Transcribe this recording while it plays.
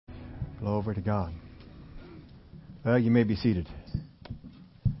Glory to God. Well, you may be seated.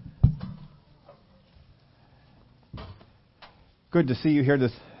 Good to see you here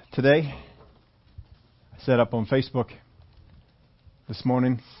today. I set up on Facebook this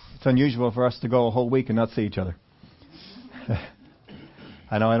morning. It's unusual for us to go a whole week and not see each other.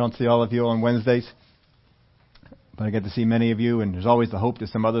 I know I don't see all of you on Wednesdays, but I get to see many of you, and there's always the hope that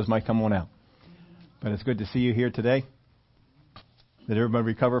some others might come on out. But it's good to see you here today. Did everybody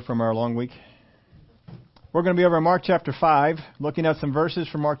recover from our long week? We're going to be over in Mark chapter 5, looking at some verses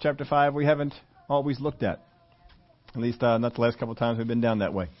from Mark chapter 5 we haven't always looked at. At least not the last couple of times we've been down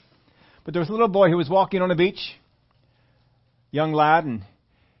that way. But there was a little boy who was walking on the beach, young lad, and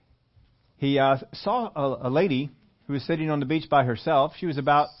he saw a lady who was sitting on the beach by herself. She was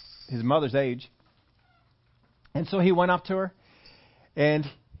about his mother's age. And so he went up to her, and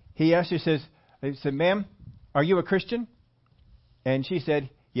he asked her, he said, "Ma'am, are you a Christian?" And she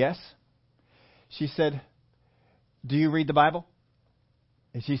said, "Yes." She said, "Do you read the Bible?"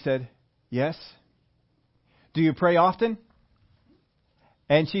 And she said, "Yes." "Do you pray often?"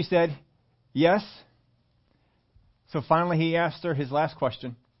 And she said, "Yes." So finally he asked her his last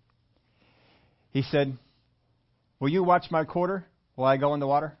question. He said, "Will you watch my quarter while I go in the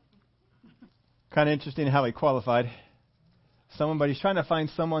water?" Kind of interesting how he qualified someone, but he's trying to find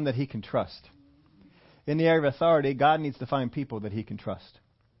someone that he can trust. In the area of authority, God needs to find people that He can trust.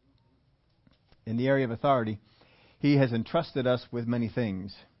 In the area of authority, He has entrusted us with many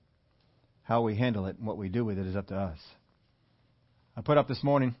things. How we handle it and what we do with it is up to us. I put up this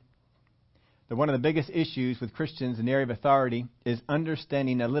morning that one of the biggest issues with Christians in the area of authority is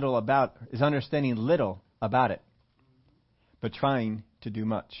understanding little about it, but trying to do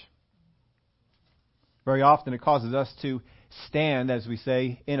much. Very often it causes us to stand, as we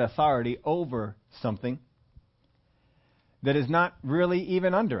say, in authority over something that is not really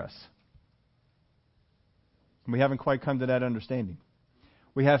even under us. We haven't quite come to that understanding.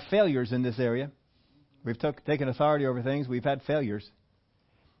 We have failures in this area. We've taken authority over things. We've had failures.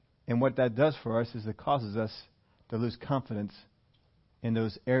 And what that does for us is it causes us to lose confidence in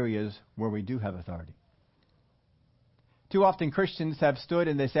those areas where we do have authority. Too often Christians have stood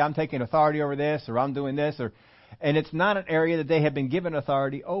and they say, "I'm taking authority over this," or "I'm doing this," and it's not an area that they have been given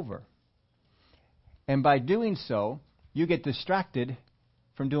authority over. And by doing so, you get distracted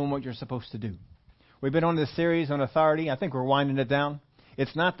from doing what you're supposed to do. We've been on this series on authority. I think we're winding it down.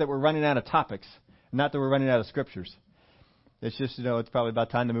 It's not that we're running out of topics, not that we're running out of scriptures. It's just, it's probably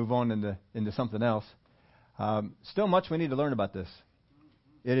about time to move on into something else. Still much we need to learn about this.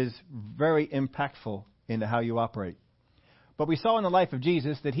 It is very impactful into how you operate. But we saw in the life of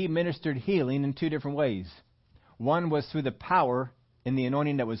Jesus that He ministered healing in two different ways. One was through the power and the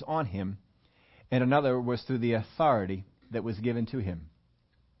anointing that was on Him, and another was through the authority that was given to Him.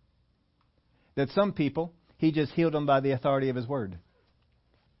 That some people, He just healed them by the authority of His word.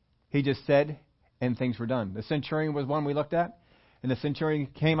 He just said, and things were done. The centurion was one we looked at, and the centurion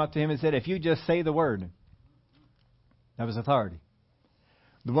came up to him and said, "If you just say the word," that was authority.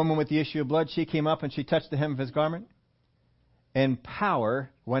 The woman with the issue of blood, she came up and she touched the hem of His garment, and power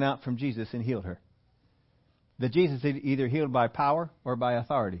went out from Jesus and healed her. That Jesus either healed by power or by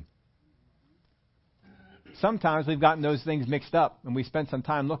authority. Sometimes we've gotten those things mixed up, and we spent some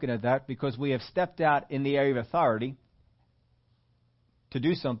time looking at that because we have stepped out in the area of authority to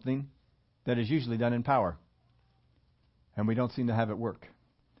do something that is usually done in power. And we don't seem to have it work.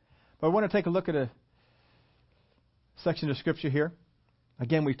 But I want to take a look at a section of Scripture here.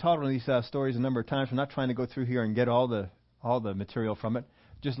 Again, we've taught on these stories a number of times. We're not trying to go through here and get all the material from it.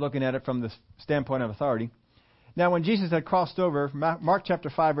 Just looking at it from the standpoint of authority. Now, when Jesus had crossed over, Mark chapter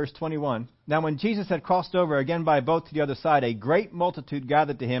 5, verse 21. Now, when Jesus had crossed over again by boat to the other side, a great multitude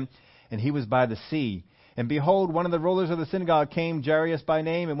gathered to Him, and He was by the sea. And behold, one of the rulers of the synagogue came, Jairus by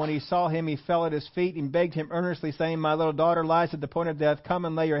name, and when he saw Him, he fell at His feet and begged Him earnestly, saying, "My little daughter lies at the point of death. Come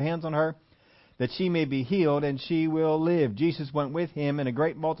and lay your hands on her, that she may be healed, and she will live." Jesus went with him, and a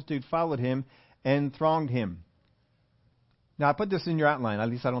great multitude followed Him and thronged Him. Now, I put this in your outline. At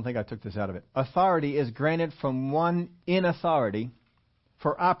least I don't think I took this out of it. Authority is granted from one in authority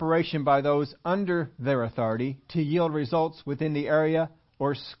for operation by those under their authority to yield results within the area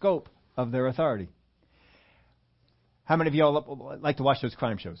or scope of their authority. How many of you all like to watch those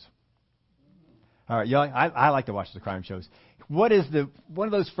crime shows? All right, I like to watch the crime shows. What is one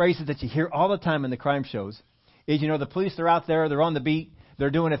of those phrases that you hear all the time in the crime shows is, the police are out there, they're on the beat, they're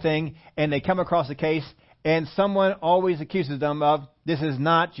doing a thing, and they come across a case, and someone always accuses them of, "This is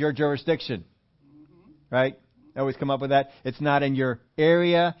not your jurisdiction." Right? I always come up with that. It's not in your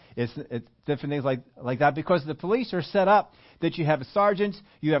area. It's different things like that, because the police are set up that you have sergeants,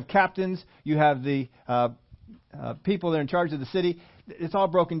 you have captains, you have the people that are in charge of the city. It's all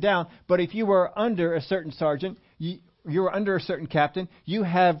broken down. But if you were under a certain sergeant, you were under a certain captain, you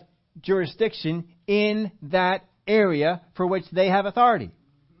have jurisdiction in that area for which they have authority.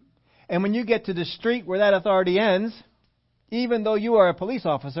 And when you get to the street where that authority ends, even though you are a police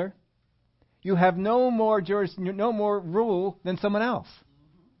officer, you have no more rule than someone else.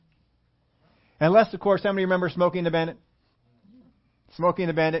 Unless, of course, somebody remember Smokey and the Bandit? Smokey and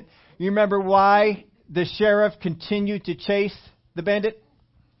the Bandit. You remember why the sheriff continued to chase the bandit?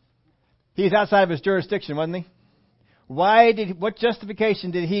 He's outside of his jurisdiction, wasn't he? What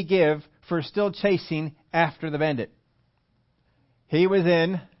justification did he give for still chasing after the bandit? He was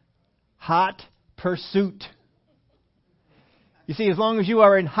in hot pursuit. You see, as long as you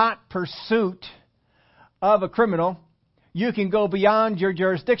are in hot pursuit of a criminal, you can go beyond your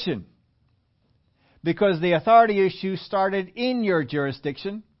jurisdiction, because the authority issue started in your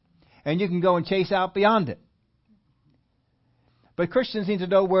jurisdiction, and you can go and chase out beyond it. But Christians need to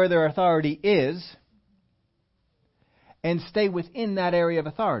know where their authority is and stay within that area of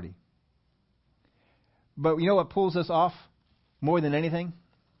authority. But you know what pulls us off more than anything?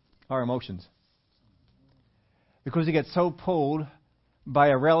 Our emotions. Because we get so pulled by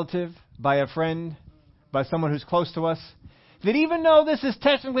a relative, by a friend, by someone who's close to us, that even though this is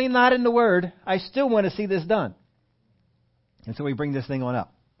technically not in the Word, I still want to see this done. And so we bring this thing on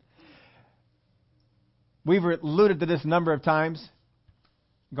up. We've alluded to this a number of times,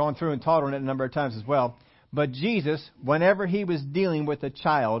 gone through and taught on it a number of times as well. But Jesus, whenever he was dealing with a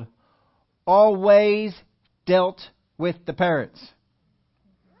child, always dealt with the parents.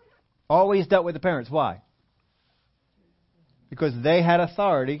 Always dealt with the parents. Why? Because they had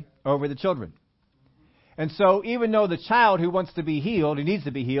authority over the children. And so even though the child who wants to be healed, who needs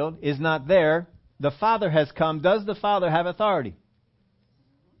to be healed, is not there, the Father has come. Does the Father have authority?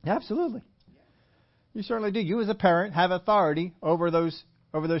 Absolutely. You certainly do. You as a parent have authority over those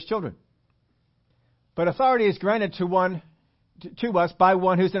children. But authority is granted to us by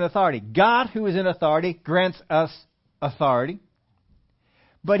one who's in authority. God, who is in authority, grants us authority.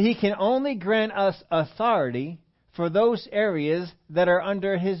 But he can only grant us authority for those areas that are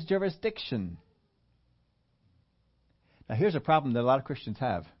under his jurisdiction. Now, here's a problem that a lot of Christians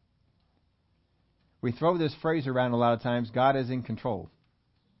have. We throw this phrase around a lot of times, God is in control.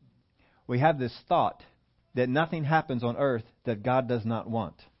 We have this thought that nothing happens on earth that God does not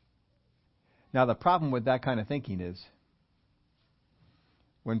want. Now, the problem with that kind of thinking is,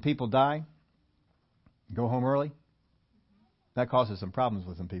 when people die, go home early, that causes some problems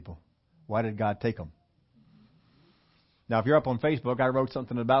with some people. Why did God take them? Now, if you're up on Facebook, I wrote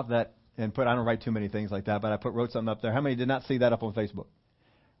something about that and I don't write too many things like that, but I wrote something up there. How many did not see that up on Facebook?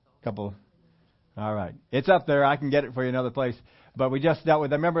 A couple. All right. It's up there. I can get it for you another place. But we just dealt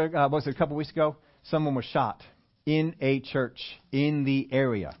with, I remember, was it a couple weeks ago? Someone was shot in a church in the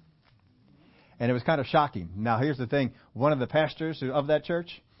area. And it was kind of shocking. Now, here's the thing. One of the pastors of that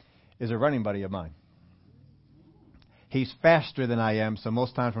church is a running buddy of mine. He's faster than I am, so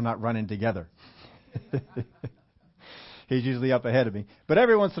most times we're not running together. He's usually up ahead of me. But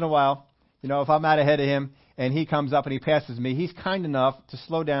every once in a while, if I'm out ahead of him and he comes up and he passes me, he's kind enough to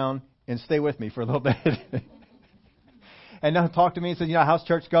slow down and stay with me for a little bit. And now talk to me and say, how's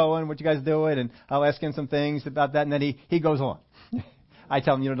church going? What you guys doing? And I'll ask him some things about that. And then he goes on. I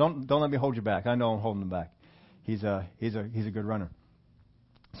tell him, don't let me hold you back. I know I'm holding him back. He's a good runner.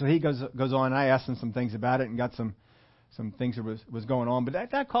 So he goes on. And I asked him some things about it and got some things that was going on.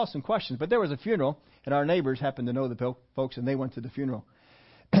 But that caused some questions. But there was a funeral, and our neighbors happened to know the folks, and they went to the funeral.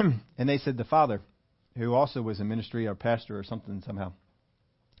 And they said the father, who also was a ministry or pastor or something somehow,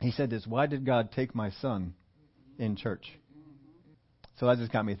 he said this: why did God take my son in church? So that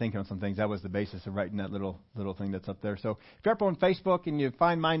just got me thinking on some things. That was the basis of writing that little thing that's up there. So if you're up on Facebook and you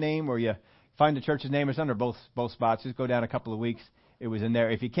find my name or you find the church's name, it's under both spots. Just go down a couple of weeks. It was in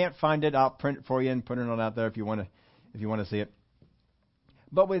there. If you can't find it, I'll print it for you and put it on out there if you want to see it.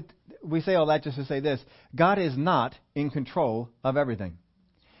 But we say all that just to say this: God is not in control of everything.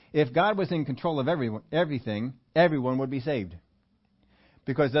 If God was in control of everything, everyone would be saved.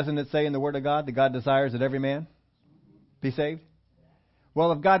 Because doesn't it say in the Word of God that God desires that every man be saved?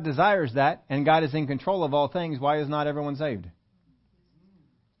 Well, if God desires that, and God is in control of all things, why is not everyone saved?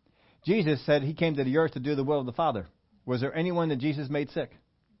 Jesus said he came to the earth to do the will of the Father. Was there anyone that Jesus made sick?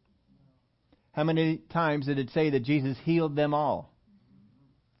 How many times did it say that Jesus healed them all?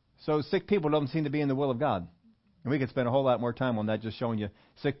 So sick people don't seem to be in the will of God. And we could spend a whole lot more time on that, just showing you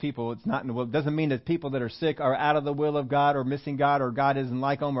sick people. It's not in the will. It doesn't mean that people that are sick are out of the will of God or missing God or God isn't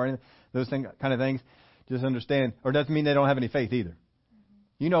like them or those kind of things. Just understand. Or it doesn't mean they don't have any faith either.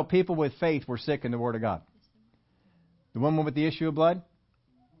 You know, people with faith were sick in the Word of God. The woman with the issue of blood,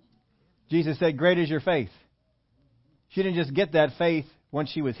 Jesus said, great is your faith. She didn't just get that faith once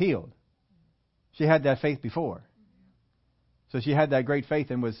she was healed. She had that faith before. So she had that great faith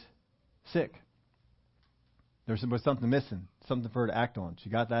and was sick. There was something missing, something for her to act on. She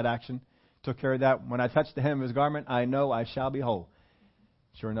got that action, took care of that. When I touched the hem of his garment, I know I shall be whole.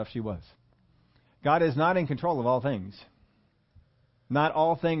 Sure enough, she was. God is not in control of all things. Not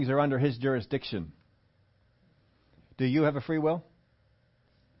all things are under his jurisdiction. Do you have a free will?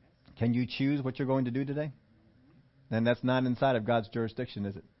 Can you choose what you're going to do today? Then that's not inside of God's jurisdiction,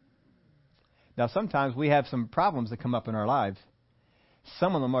 is it? Now, sometimes we have some problems that come up in our lives.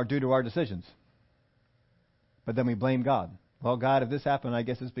 Some of them are due to our decisions. But then we blame God. Well, God, if this happened, I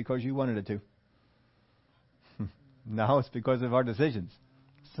guess it's because you wanted it to. No, it's because of our decisions.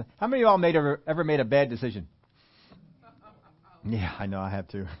 So, how many of y'all ever made a bad decision? Yeah, I know I have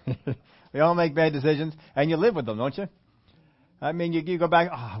too. We all make bad decisions, and you live with them, don't you? I mean, you go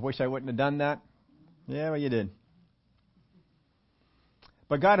back, I wish I wouldn't have done that. Yeah, well, you did.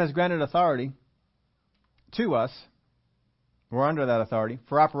 But God has granted authority to us. We're under that authority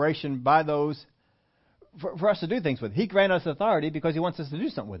for operation by those, for us to do things with. He granted us authority because he wants us to do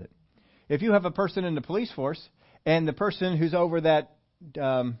something with it. If you have a person in the police force, and the person who's over that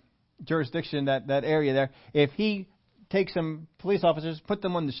jurisdiction, that area there, if he takes some police officers, put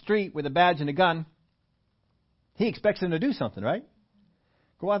them on the street with a badge and a gun, he expects them to do something, right?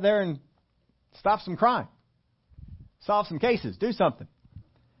 Go out there and stop some crime. Solve some cases. Do something.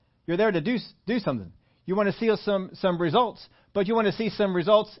 You're there to do something. You want to see some results, but you want to see some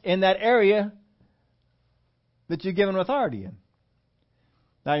results in that area that you're given authority in.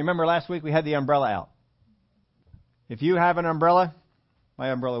 Now, you remember last week we had the umbrella out. If you have an umbrella, my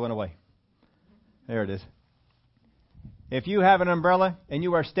umbrella went away. There it is. If you have an umbrella and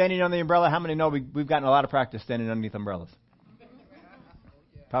you are standing on the umbrella, how many know we've gotten a lot of practice standing underneath umbrellas?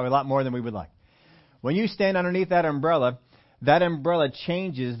 Probably a lot more than we would like. When you stand underneath that umbrella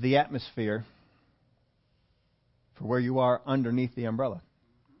changes the atmosphere for where you are underneath the umbrella.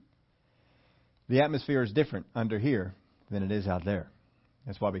 The atmosphere is different under here than it is out there.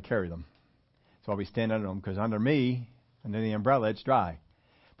 That's why we carry them. That's why we stand under them, because under me, under the umbrella, it's dry.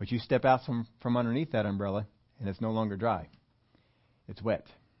 But you step out from underneath that umbrella, and it's no longer dry. It's wet.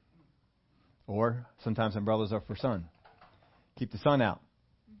 Or sometimes umbrellas are for sun. Keep the sun out.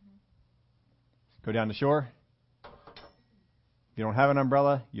 Go down the shore. If you don't have an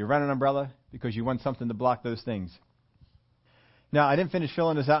umbrella, you rent an umbrella because you want something to block those things. Now, I didn't finish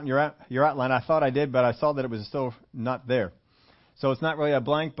filling this out in your outline. I thought I did, but I saw that it was still not there. So it's not really a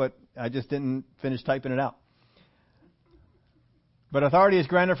blank, but I just didn't finish typing it out. But authority is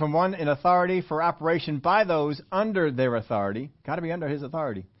granted from one in authority for operation by those under their authority. Got to be under his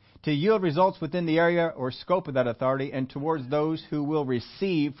authority. To yield results within the area or scope of that authority and towards those who will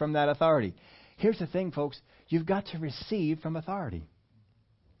receive from that authority. Here's the thing, folks. You've got to receive from authority.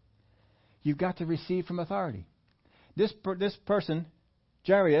 You've got to receive from authority. This person,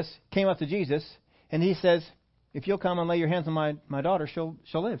 Jairus, came up to Jesus, and he says, if you'll come and lay your hands on my daughter, she'll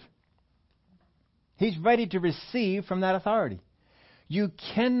live. He's ready to receive from that authority. You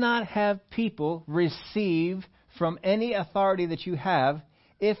cannot have people receive from any authority that you have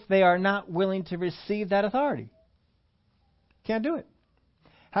if they are not willing to receive that authority. Can't do it.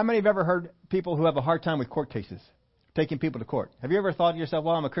 How many have ever heard people who have a hard time with court cases, taking people to court? Have you ever thought to yourself,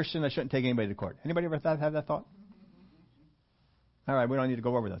 well, I'm a Christian, I shouldn't take anybody to court? Anybody ever have that thought? All right, we don't need to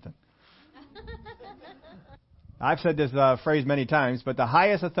go over that then. I've said this phrase many times, but the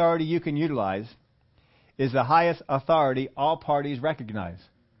highest authority you can utilize is the highest authority all parties recognize.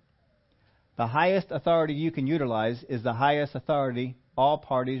 The highest authority you can utilize is the highest authority all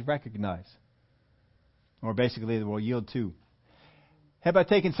parties recognize. Or basically, they will yield to. How about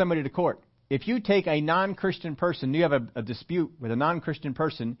taking somebody to court? If you take a non-Christian person, you have a dispute with a non-Christian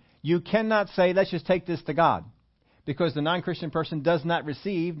person, you cannot say, let's just take this to God. Because the non-Christian person does not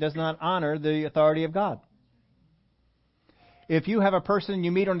honor the authority of God. If you have a person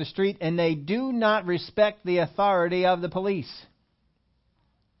you meet on the street and they do not respect the authority of the police,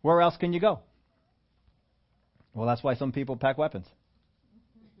 where else can you go? Well, that's why some people pack weapons.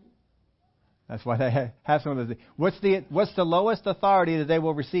 That's why they have some of those. What's the lowest authority that they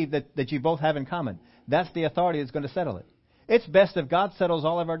will receive that you both have in common? That's the authority that's going to settle it. It's best if God settles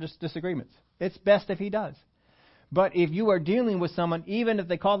all of our disagreements. It's best if He does. But if you are dealing with someone, even if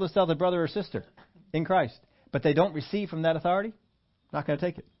they call themselves a brother or sister in Christ, but they don't receive from that authority, not going to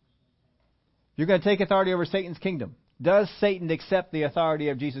take it. You're going to take authority over Satan's kingdom. Does Satan accept the authority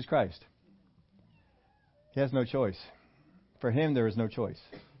of Jesus Christ? He has no choice. For him, there is no choice.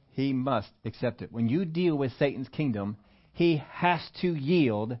 He must accept it. When you deal with Satan's kingdom, he has to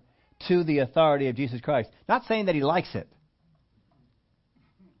yield to the authority of Jesus Christ. Not saying that he likes it,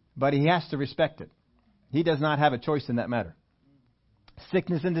 but he has to respect it. He does not have a choice in that matter.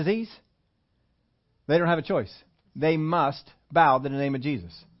 Sickness and disease, they don't have a choice. They must bow to the name of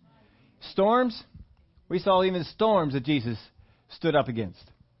Jesus. Storms, we saw even storms that Jesus stood up against.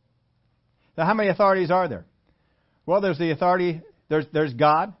 Now, how many authorities are there? Well, there's the authority, there's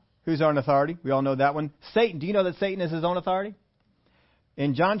God, who's our authority. We all know that one. Satan, do you know that Satan is his own authority?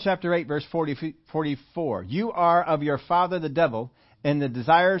 In John chapter 8, verse 44, you are of your father the devil, and the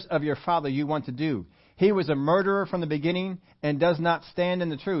desires of your father you want to do. He was a murderer from the beginning and does not stand in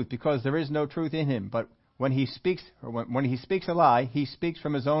the truth, because there is no truth in him. But when he speaks a lie, he speaks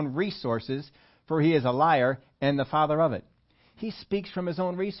from his own resources, for he is a liar and the father of it. He speaks from his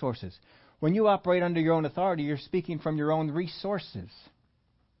own resources. When you operate under your own authority, you're speaking from your own resources.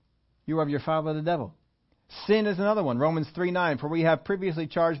 You are of your father the devil. Sin is another one. Romans 3:9. For we have previously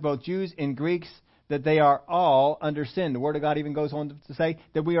charged both Jews and Greeks that they are all under sin. The Word of God even goes on to say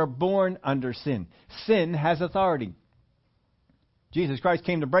that we are born under sin. Sin has authority. Jesus Christ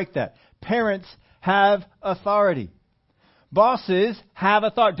came to break that. Parents have authority. Bosses have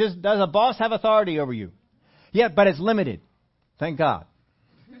authority. Does a boss have authority over you? Yeah, but it's limited. Thank God.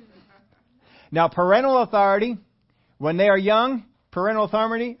 Now, parental authority, when they are young, parental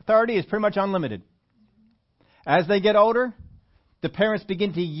authority is pretty much unlimited. As they get older, the parents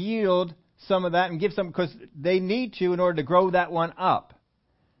begin to yield some of that and give some, because they need to in order to grow that one up.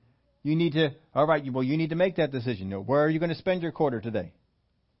 You need to, all right, well, you need to make that decision. You know, where are you going to spend your quarter today?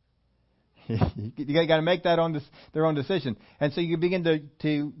 You got to make that on their own decision. And so you begin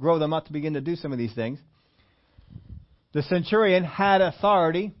to grow them up to begin to do some of these things. The centurion had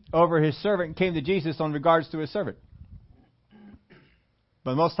authority over his servant and came to Jesus on regards to his servant.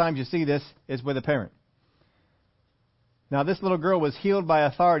 But most times you see this is with a parent. Now, this little girl was healed by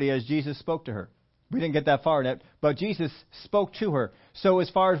authority as Jesus spoke to her. We didn't get that far yet, but Jesus spoke to her. So as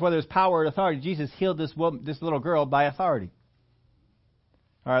far as whether it's power or authority, Jesus healed this little girl by authority.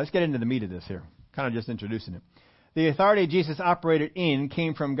 All right, let's get into the meat of this here. Kind of just introducing it. The authority Jesus operated in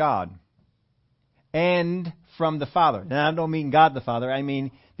came from God and from the Father. Now, I don't mean God the Father. I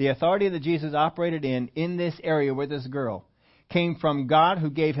mean the authority that Jesus operated in this area with this girl came from God, who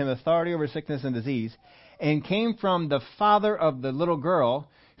gave him authority over sickness and disease, and came from the father of the little girl,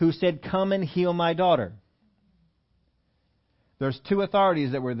 who said, come and heal my daughter. There's two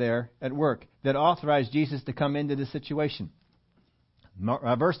authorities that were there at work that authorized Jesus to come into this situation.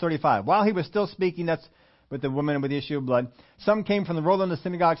 Verse 35. While he was still speaking, that's with the woman with the issue of blood, some came from the ruler of the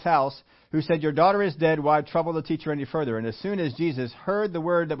synagogue's house, who said, your daughter is dead. Why trouble the teacher any further? And as soon as Jesus heard the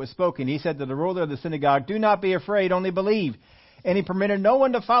word that was spoken, he said to the ruler of the synagogue, do not be afraid, only believe. And he permitted no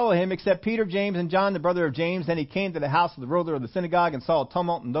one to follow him except Peter, James, and John, the brother of James. Then he came to the house of the ruler of the synagogue and saw a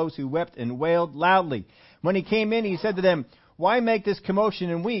tumult and those who wept and wailed loudly. When he came in, he said to them, why make this commotion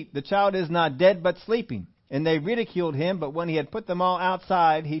and weep? The child is not dead, but sleeping. And they ridiculed him, but when he had put them all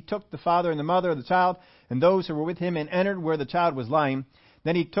outside, he took the father and the mother of the child and those who were with him and entered where the child was lying.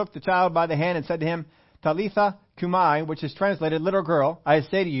 Then he took the child by the hand and said to him, Talitha cumai, which is translated, little girl, I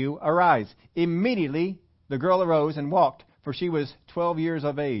say to you, arise. Immediately the girl arose and walked, for she was 12 years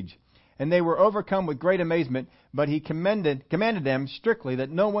of age. And they were overcome with great amazement, but he commanded them strictly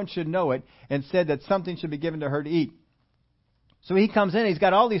that no one should know it, and said that something should be given to her to eat. So he comes in, he's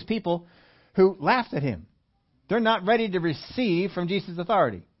got all these people who laughed at him. They're not ready to receive from Jesus'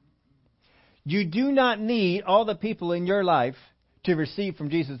 authority. You do not need all the people in your life to receive from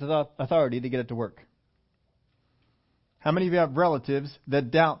Jesus' authority to get it to work. How many of you have relatives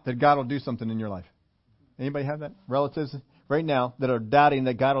that doubt that God will do something in your life? Anybody have that? Relatives right now that are doubting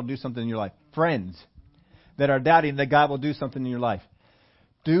that God will do something in your life. Friends that are doubting that God will do something in your life.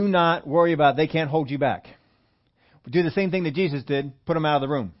 Do not worry about it. They can't hold you back. Do the same thing that Jesus did. Put them out of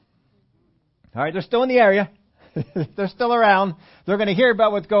the room. All right, they're still in the area. They're still around. They're going to hear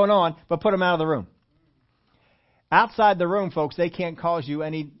about what's going on, but put them out of the room. Outside the room, folks, they can't cause you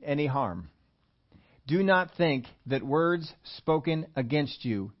any harm. Do not think that words spoken against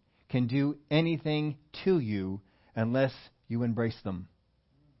you can do anything to you unless you embrace them.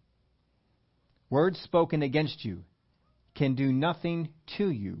 Words spoken against you can do nothing to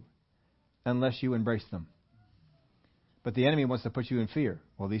you unless you embrace them. But the enemy wants to put you in fear.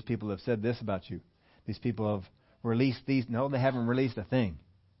 Well, these people have said this about you. These people have released these. No, they haven't released a thing.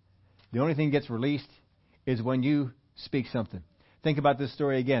 The only thing that gets released is when you speak something. Think about this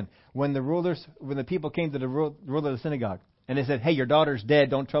story again. When the people came to the ruler of the synagogue and they said, "Hey, your daughter's dead.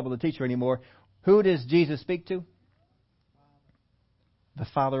 Don't trouble the teacher anymore." Who does Jesus speak to? The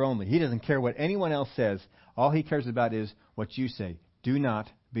Father only. He doesn't care what anyone else says. All he cares about is what you say. Do not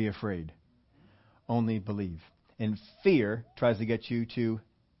be afraid. Only believe. And fear tries to get you to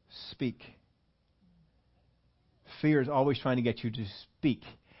speak. Fear is always trying to get you to speak.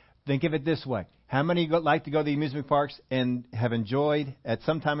 Think of it this way. How many like to go to the amusement parks and have enjoyed, at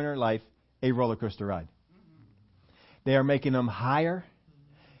some time in their life, a roller coaster ride? They are making them higher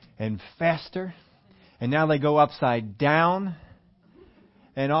and faster. And now they go upside down.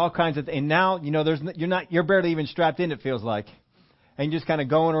 And all kinds of, and now you're barely even strapped in. It feels like, and just kind of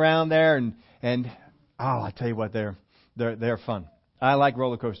going around there, and I tell you what, they're fun. I like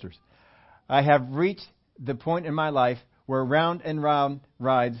roller coasters. I have reached the point in my life where round and round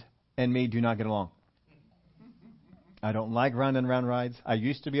rides and me do not get along. I don't like round and round rides. I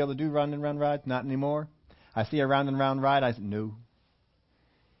used to be able to do round and round rides, not anymore. I see a round and round ride, I say no.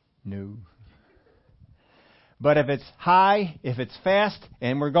 But if it's high, if it's fast,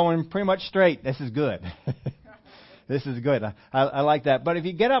 and we're going pretty much straight, this is good. This is good. I like that. But if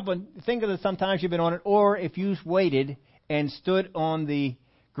you get up and think of it, sometimes you've been on it, or if you waited and stood on the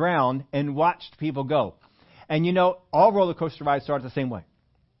ground and watched people go. And all roller coaster rides start the same way.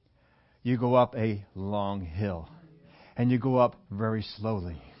 You go up a long hill, and you go up very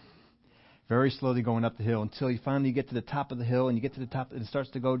slowly going up the hill until you finally get to the top of the hill, and you get to the top, and it starts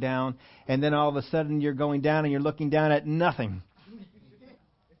to go down, and then all of a sudden you're going down and you're looking down at nothing.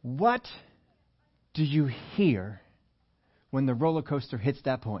 What do you hear when the roller coaster hits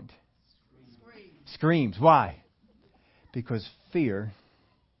that point? Screams. Why? Because fear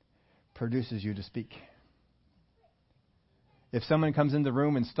produces you to speak. If someone comes in the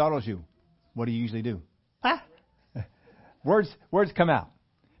room and startles you, what do you usually do? Words come out.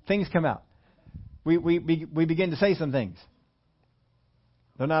 Things come out. We begin to say some things.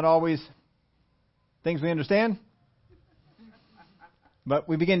 They're not always things we understand, but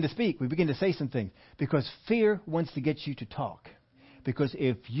we begin to speak. We begin to say some things because fear wants to get you to talk. Because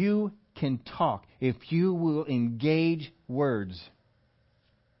if you can talk, if you will engage words,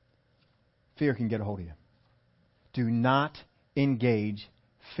 fear can get a hold of you. Do not engage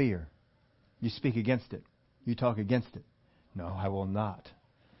fear. You speak against it. You talk against it. No, I will not.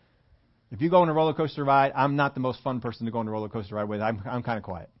 If you go on a roller coaster ride, I'm not the most fun person to go on a roller coaster ride with. I'm kind of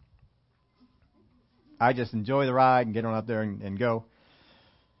quiet. I just enjoy the ride and get on up there and go.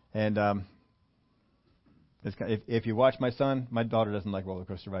 And if you watch my son, my daughter doesn't like roller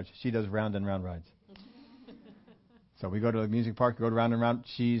coaster rides. She does round and round rides. So we go to a music park, go to round and round.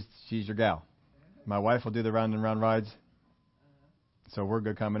 She's your gal. My wife will do the round and round rides. So we're a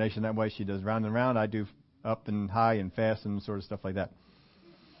good combination that way. She does round and round. I do up and high and fast and sort of stuff like that.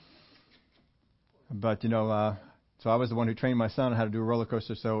 But, so I was the one who trained my son on how to do a roller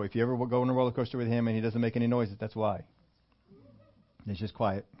coaster. So if you ever go on a roller coaster with him and he doesn't make any noises, that's why. It's just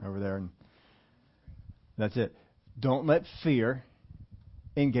quiet over there, and that's it. Don't let fear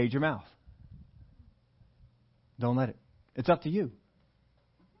engage your mouth. Don't let it. It's up to you.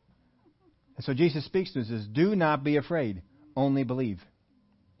 And so Jesus speaks to us and says, do not be afraid, only believe.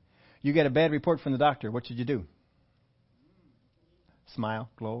 You get a bad report from the doctor. What should you do? Smile.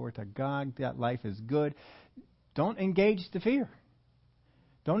 Glory to God. That life is good. Don't engage the fear.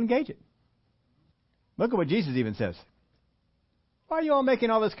 Don't engage it. Look at what Jesus even says. Why are you all making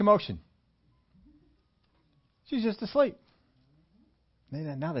all this commotion? She's just asleep.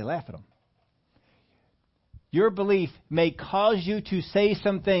 Now they laugh at him. Your belief may cause you to say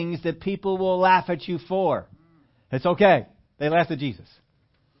some things that people will laugh at you for. It's okay. They laughed at Jesus.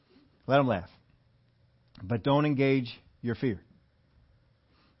 Let them laugh. But don't engage your fear.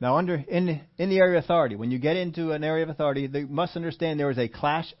 Now, in the area of authority, when you get into an area of authority, they must understand there is a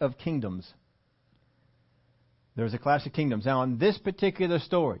clash of kingdoms. There's a clash of kingdoms. Now, in this particular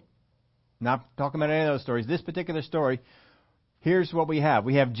story, not talking about any of those stories, this particular story, here's what we have.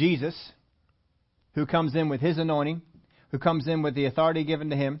 We have Jesus, who comes in with his anointing, who comes in with the authority given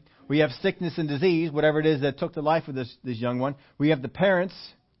to him. We have sickness and disease, whatever it is that took the life of this young one. We have the parents,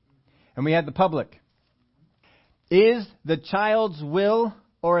 and we have the public. Is the child's will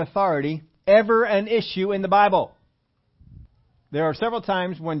or authority ever an issue in the Bible? There are several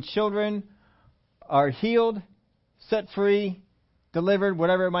times when children are healed, set free, delivered,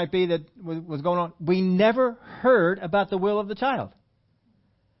 whatever it might be that was going on. We never heard about the will of the child.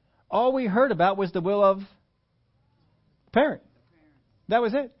 All we heard about was the will of the parent. That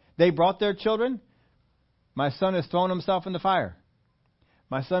was it. They brought their children. My son has thrown himself in the fire.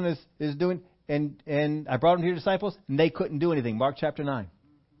 My son is doing, and I brought them to your disciples, and they couldn't do anything. Mark chapter 9.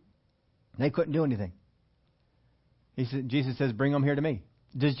 They couldn't do anything. Jesus says, bring them here to me.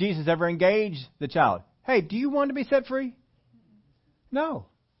 Does Jesus ever engage the child? Hey, do you want to be set free? No.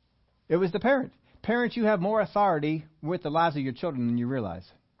 It was the parent. Parents, you have more authority with the lives of your children than you realize.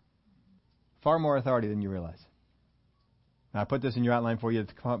 Far more authority than you realize. Now, I put this in your outline for you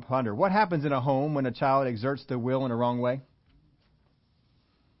to ponder. What happens in a home when a child exerts their will in a wrong way?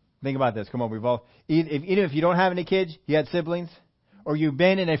 Think about this. Come on, even if you don't have any kids, you had siblings, or you've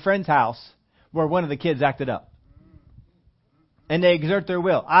been in a friend's house where one of the kids acted up. And they exert their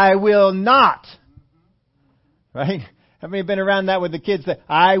will. I will not. Right? Have you been around that with the kids that,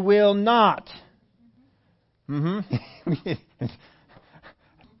 I will not.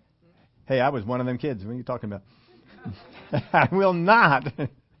 Hey, I was one of them kids. What are you talking about? I will not.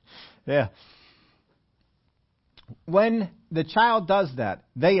 Yeah. When the child does that,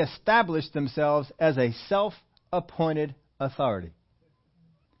 they establish themselves as a self-appointed authority.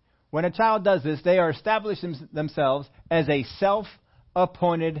 When a child does this, they are establishing themselves as a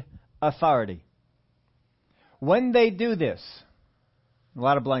self-appointed authority. When they do this, a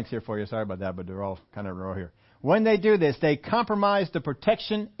lot of blanks here for you, sorry about that, but they're all kind of raw here. When they do this, they compromise the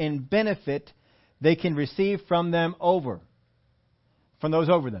protection and benefit they can receive from those over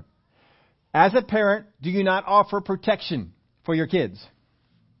them. As a parent, do you not offer protection for your kids?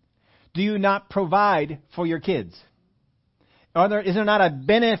 Do you not provide for your kids? Is there not a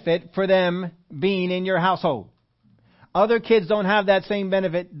benefit for them being in your household? Other kids don't have that same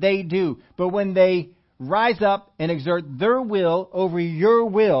benefit. They do. But when they rise up and exert their will over your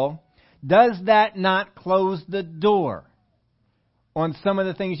will, does that not close the door on some of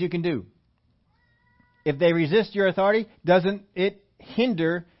the things you can do? If they resist your authority, doesn't it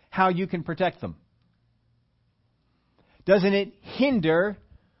hinder how you can protect them? Doesn't it hinder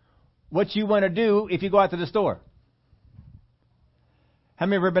what you want to do if you go out to the store? How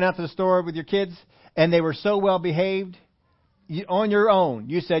many of you ever been out to the store with your kids and they were so well behaved? On your own,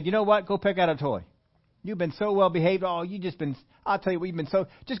 you said, you know what, go pick out a toy. You've been so well behaved. I'll tell you what,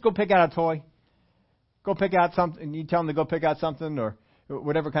 just go pick out a toy. Go pick out something. You tell them to go pick out something or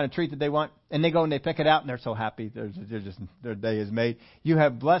whatever kind of treat that they want. And they go and they pick it out and they're so happy. Their day is made. You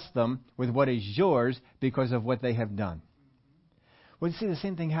have blessed them with what is yours because of what they have done. Well, you see, the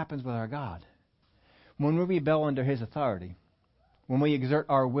same thing happens with our God. When we rebel under His authority, when we exert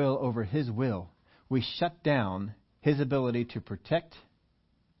our will over His will, we shut down His ability to protect,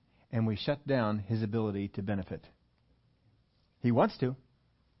 and we shut down His ability to benefit. He wants to,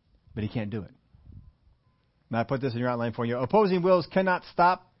 but He can't do it. Now, I put this in your outline for you. Opposing wills cannot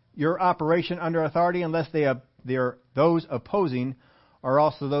stop your operation under authority unless those opposing are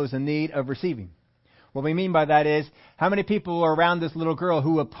also those in need of receiving. What we mean by that is, how many people are around this little girl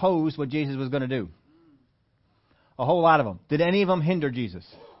who opposed what Jesus was going to do? A whole lot of them. Did any of them hinder Jesus?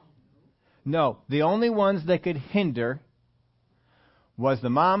 No. The only ones that could hinder was the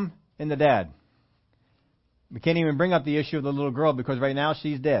mom and the dad. We can't even bring up the issue of the little girl because right now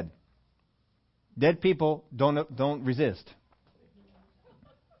she's dead. Dead people don't resist.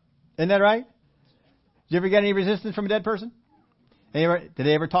 Isn't that right? Did you ever get any resistance from a dead person? Did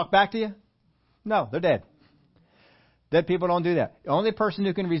they ever talk back to you? No, they're dead. Dead people don't do that. The only person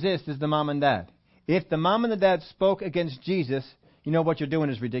who can resist is the mom and dad. If the mom and the dad spoke against Jesus, you know what you're doing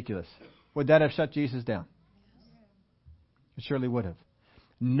is ridiculous. Would that have shut Jesus down? It surely would have.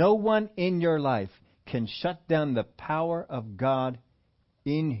 No one in your life can shut down the power of God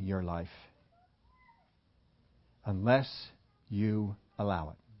in your life unless you allow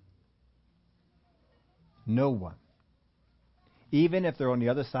it. No one. Even if they're on the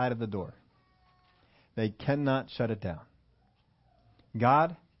other side of the door. They cannot shut it down.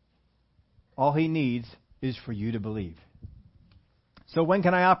 God, all He needs is for you to believe. So when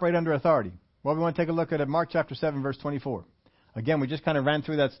can I operate under authority? Well, we want to take a look at it. Mark chapter 7, verse 24. Again, we just kind of ran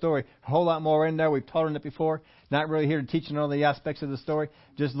through that story. A whole lot more in there. We've taught on it before. Not really here to teach on all the aspects of the story.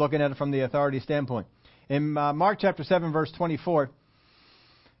 Just looking at it from the authority standpoint. In Mark chapter 7, verse 24.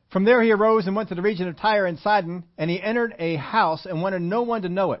 From there he arose and went to the region of Tyre and Sidon, and he entered a house and wanted no one to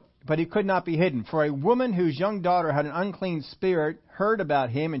know it. But he could not be hidden. For a woman whose young daughter had an unclean spirit heard about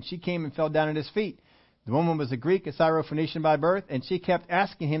him, and she came and fell down at his feet. The woman was a Greek, a Syrophoenician by birth, and she kept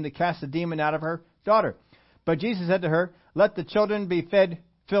asking him to cast the demon out of her daughter. But Jesus said to her, let the children be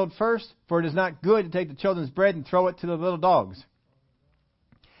filled first, for it is not good to take the children's bread and throw it to the little dogs.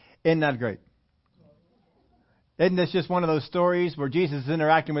 Isn't that great? Isn't this just one of those stories where Jesus is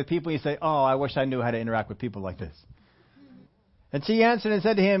interacting with people and you say, oh, I wish I knew how to interact with people like this. And she answered and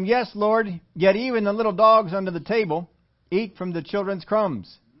said to him, yes, Lord, yet even the little dogs under the table eat from the children's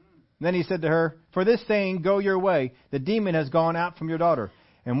crumbs. And then he said to her, for this saying, go your way. The demon has gone out from your daughter.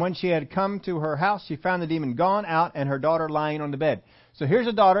 And when she had come to her house, she found the demon gone out and her daughter lying on the bed. So here's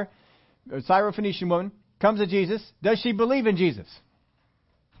a daughter, a Syrophoenician woman, comes to Jesus. Does she believe in Jesus?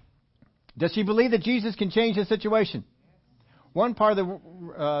 Does she believe that Jesus can change the situation? One part of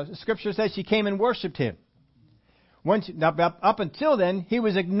the scripture says she came and worshipped him. Up until then, he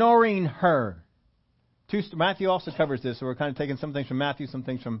was ignoring her. Matthew also covers this, so we're kind of taking some things from Matthew, some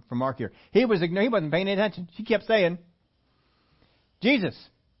things from Mark here. He wasn't paying any attention. She kept saying, Jesus,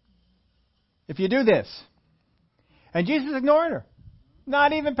 if you do this. And Jesus is ignoring her.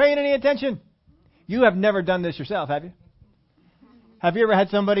 Not even paying any attention. You have never done this yourself, have you? Have you ever had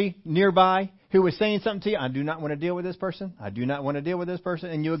somebody nearby who was saying something to you? I do not want to deal with this person. I do not want to deal with this person.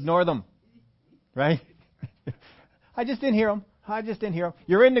 And you ignore them. Right? I just didn't hear them. I just didn't hear them.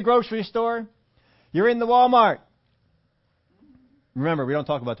 You're in the grocery store. You're in the Walmart. Remember, we don't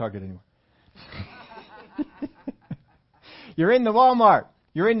talk about Target anymore. You're in the Walmart.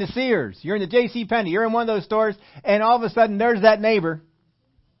 You're in the Sears. You're in the J.C. Penney. You're in one of those stores. And all of a sudden, there's that neighbor.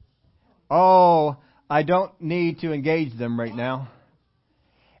 Oh, I don't need to engage them right now.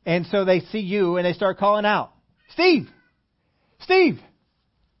 And so they see you and they start calling out, Steve! Steve!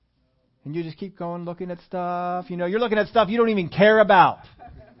 And you just keep going, looking at stuff. You know, you're looking at stuff you don't even care about.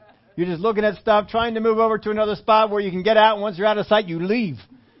 You're just looking at stuff, trying to move over to another spot where you can get out. And once you're out of sight, you leave.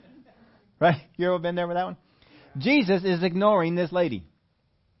 Right? You ever been there with that one? Jesus is ignoring this lady.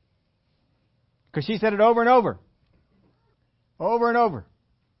 Because she said it over and over. Over and over.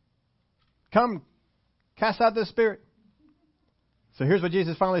 Come, cast out this spirit. So here's what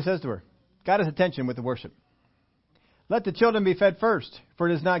Jesus finally says to her. Got his attention with the worship. Let the children be fed first, for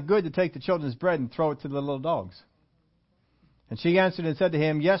it is not good to take the children's bread and throw it to the little dogs. And she answered and said to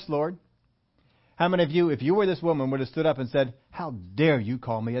him, yes, Lord. How many of you, if you were this woman, would have stood up and said, how dare you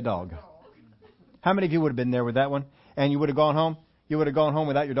call me a dog? How many of you would have been there with that one? And you would have gone home? You would have gone home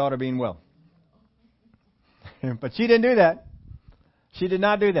without your daughter being well. But she didn't do that. She did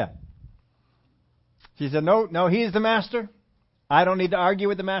not do that. She said, no, he's the master. I don't need to argue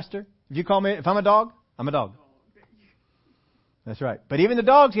with the master. If I'm a dog, I'm a dog. That's right. But even the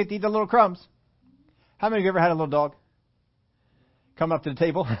dogs get to eat the little crumbs. How many of you ever had a little dog come up to the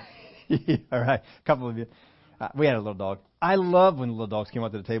table? All right. A couple of you. We had a little dog. I love when little dogs came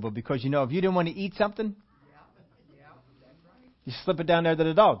up to the table because, you know, if you didn't want to eat something, you slip it down there to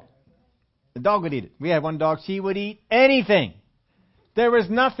the dog. The dog would eat it. We had one dog. She would eat anything. There was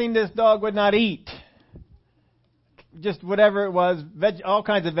nothing this dog would not eat. Just whatever it was, all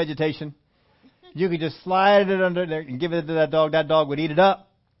kinds of vegetation. You could just slide it under there and give it to that dog. That dog would eat it up.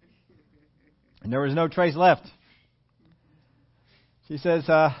 And there was no trace left. She says,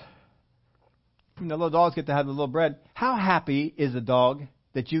 the little dogs get to have the little bread. How happy is the dog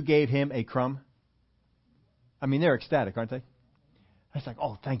that you gave him a crumb? I mean, they're ecstatic, aren't they? It's like,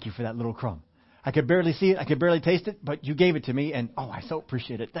 oh, thank you for that little crumb. I could barely see it. I could barely taste it, but you gave it to me, and oh, I so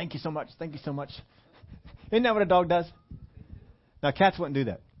appreciate it. Thank you so much. Thank you so much. Isn't that what a dog does? Now, cats wouldn't do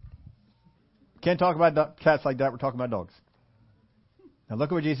that. Can't talk about cats like that. We're talking about dogs. Now,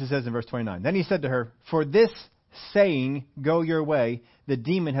 look at what Jesus says in verse 29. Then he said to her, for this saying, go your way, the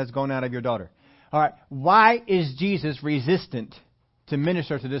demon has gone out of your daughter. All right, why is Jesus resistant to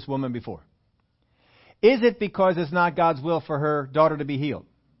minister to this woman before? Is it because it's not God's will for her daughter to be healed?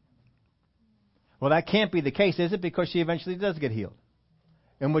 Well, that can't be the case, is it? Because she eventually does get healed.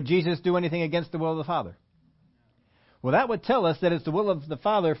 And would Jesus do anything against the will of the Father? Well, that would tell us that it's the will of the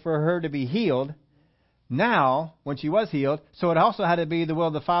Father for her to be healed now, when she was healed, so it also had to be the will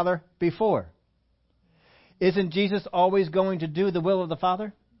of the Father before. Isn't Jesus always going to do the will of the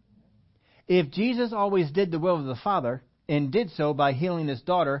Father? If Jesus always did the will of the Father, and did so by healing his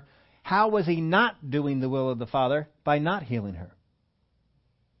daughter, how was he not doing the will of the Father by not healing her?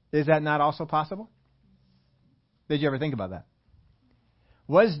 Is that not also possible? Did you ever think about that?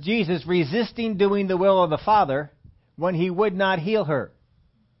 Was Jesus resisting doing the will of the Father when he would not heal her?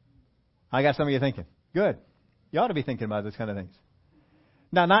 I got some of you thinking. Good. You ought to be thinking about this kind of things.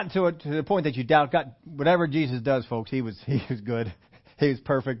 Now, not to the point that you doubt God. Whatever Jesus does, folks, he was good. He was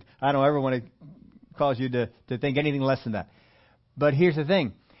perfect. I don't ever want to cause you to think anything less than that. But here's the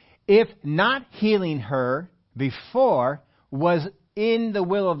thing. If not healing her before was in the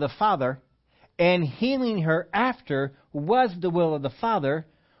will of the Father, and healing her after was the will of the Father,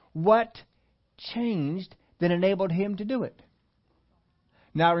 what changed that enabled him to do it?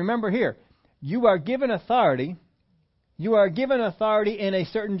 Now remember here, you are given authority. You are given authority in a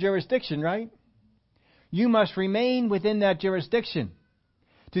certain jurisdiction, right? You must remain within that jurisdiction.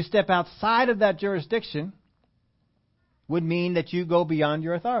 To step outside of that jurisdiction would mean that you go beyond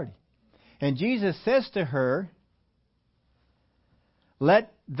your authority. And Jesus says to her,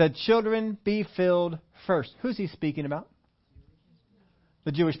 let the children be filled first. Who's he speaking about?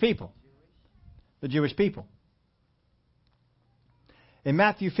 The Jewish people. The Jewish people. In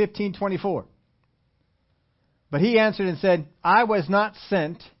Matthew 15:24. But he answered and said, I was not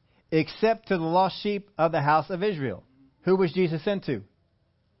sent except to the lost sheep of the house of Israel. Who was Jesus sent to?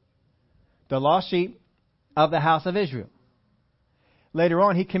 The lost sheep of the house of Israel. Later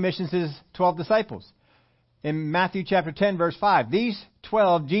on, he commissions his 12 disciples. In Matthew chapter 10, verse 5, these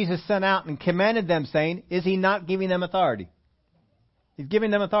 12 Jesus sent out and commanded them, saying, is he not giving them authority? He's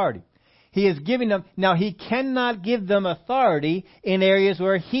giving them authority. He is giving them. Now, he cannot give them authority in areas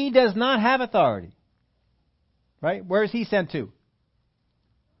where he does not have authority. Right? Where is he sent to?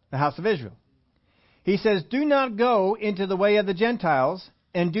 The house of Israel. He says, do not go into the way of the Gentiles,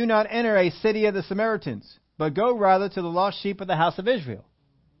 and do not enter a city of the Samaritans, but go rather to the lost sheep of the house of Israel.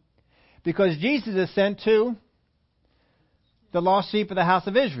 Because Jesus is sent to the lost sheep of the house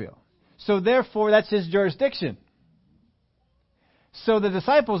of Israel. So therefore, that's his jurisdiction. So the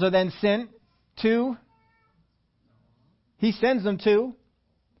disciples are then sent to, he sends them to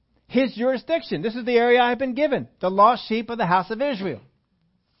his jurisdiction. This is the area I've been given, the lost sheep of the house of Israel.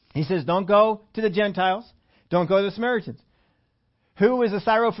 He says, don't go to the Gentiles, don't go to the Samaritans. Who is a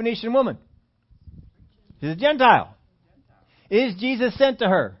Syrophoenician woman? She's a Gentile. Is Jesus sent to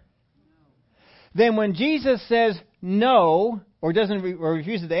her? Then when Jesus says no, or or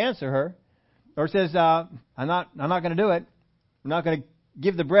refuses to answer her, or says, I'm not going to do it, I'm not going to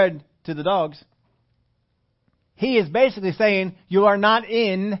give the bread to the dogs, he is basically saying, you are not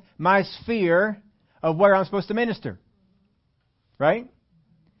in my sphere of where I'm supposed to minister. Right?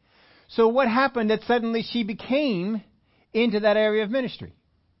 So what happened that suddenly she became into that area of ministry?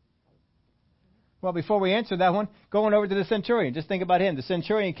 Well, before we answer that one, going over to the centurion, just think about him. The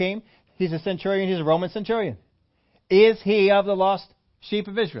centurion came. He's a centurion. He's a Roman centurion. Is he of the lost sheep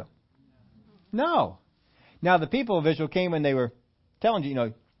of Israel? No. Now, the people of Israel came and they were telling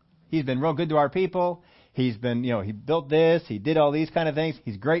you, he's been real good to our people. He's been, he built this. He did all these kind of things.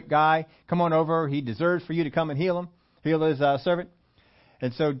 He's a great guy. Come on over. He deserves for you to come and heal him. Heal his servant.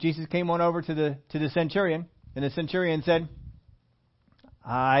 And so Jesus came on over to the centurion. And the centurion said,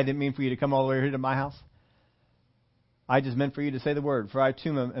 I didn't mean for you to come all the way here to my house. I just meant for you to say the word. For I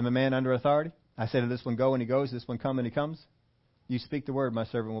too am a man under authority. I say to this one, go, and he goes. This one, come, and he comes. You speak the word, my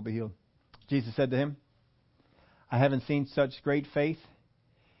servant will be healed. Jesus said to him, I haven't seen such great faith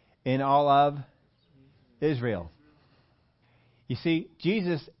in all of Israel. You see,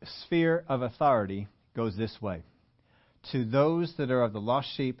 Jesus' sphere of authority goes this way. To those that are of the lost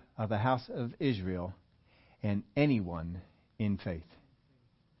sheep of the house of Israel, and anyone in faith.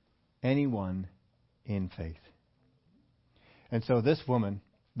 Anyone in faith. And so this woman,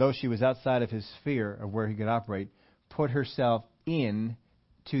 though she was outside of his sphere of where he could operate, put herself in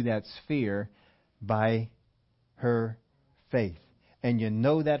to that sphere by her faith. And you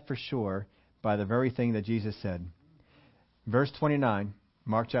know that for sure by the very thing that Jesus said. Verse 29,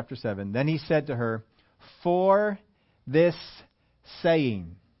 Mark chapter 7. Then he said to her, for this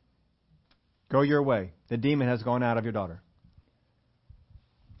saying, go your way. The demon has gone out of your daughter.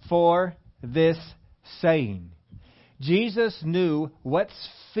 For this saying. Jesus knew what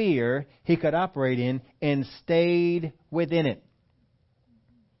sphere he could operate in and stayed within it.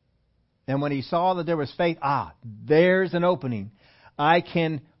 And when he saw that there was faith, there's an opening. I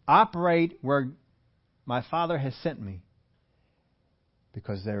can operate where my Father has sent me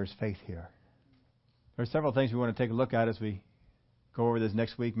because there is faith here. There are several things we want to take a look at as we go over this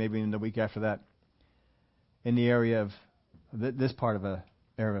next week, maybe in the week after that, in the area of this part of a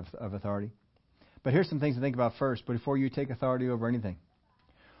area of authority. But here's some things to think about first before you take authority over anything.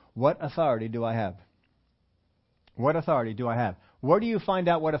 What authority do I have? What authority do I have? Where do you find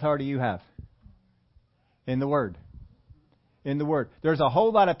out what authority you have? In the Word. In the Word. There's a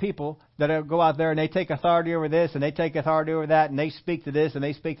whole lot of people that go out there and they take authority over this and they take authority over that and they speak to this and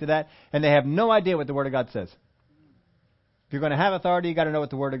they speak to that and they have no idea what the Word of God says. If you're going to have authority, you've got to know what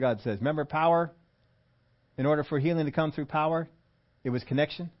the Word of God says. Remember power? In order for healing to come through power, it was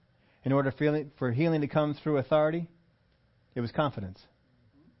connection. In order for healing to come through authority, it was confidence.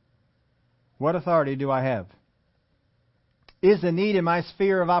 What authority do I have? Is the need in my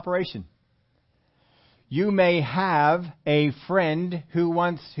sphere of operation? You may have a friend who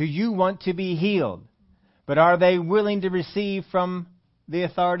you want to be healed, but are they willing to receive from the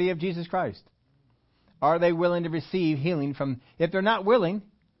authority of Jesus Christ? Are they willing to receive healing from? If they're not willing,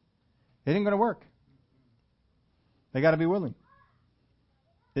 it ain't going to work. They got to be willing.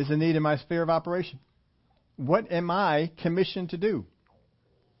 Is the need in my sphere of operation? What am I commissioned to do?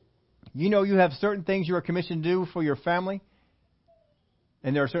 You know you have certain things you are commissioned to do for your family,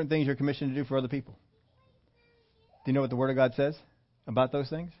 and there are certain things you're commissioned to do for other people. Do you know what the Word of God says about those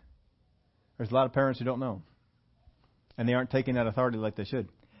things? There's a lot of parents who don't know, and they aren't taking that authority like they should.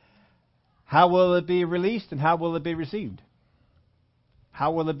 How will it be released, and how will it be received?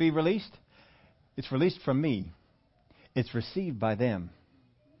 How will it be released? It's released from me. It's received by them.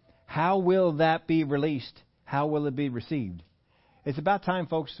 How will that be released? How will it be received? It's about time,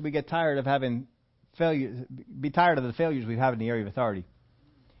 folks, we get tired of having failure, be tired of the failures we have in the area of authority.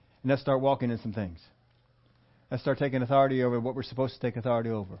 And let's start walking in some things. Let's start taking authority over what we're supposed to take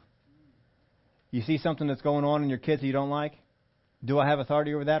authority over. You see something that's going on in your kids that you don't like? Do I have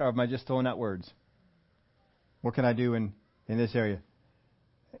authority over that, or am I just throwing out words? What can I do in this area?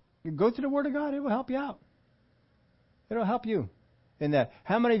 Go to the Word of God. It will help you out. It will help you in that.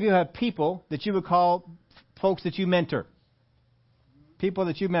 How many of you have people that you would call folks that you mentor? People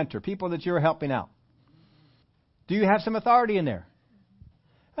that you mentor. People that you're helping out. Do you have some authority in there?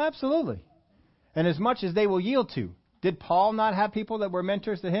 Absolutely. And as much as they will yield to. Did Paul not have people that were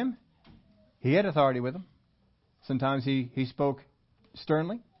mentors to him? He had authority with them. Sometimes he spoke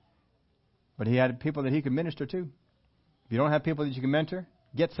sternly. But he had people that he could minister to. If you don't have people that you can mentor,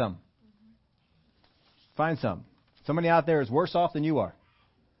 get some. Find some. Somebody out there is worse off than you are.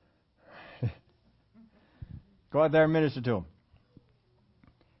 Go out there and minister to them.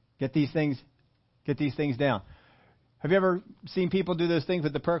 Get these things down. Have you ever seen people do those things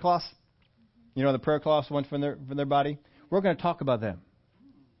with the prayer cloths? You know, the prayer cloths went from their body. We're going to talk about them.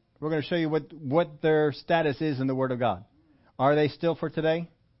 We're going to show you what their status is in the Word of God. Are they still for today?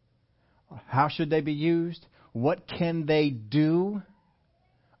 How should they be used? What can they do?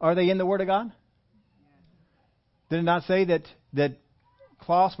 Are they in the Word of God? Did it not say that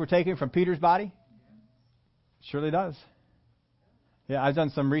cloths were taken from Peter's body? It surely does. Yeah, I've done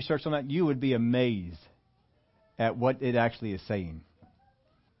some research on that. You would be amazed at what it actually is saying.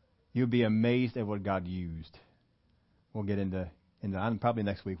 You'd be amazed at what God used. We'll get into probably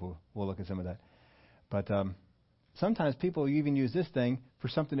next week we'll look at some of that. But sometimes people even use this thing for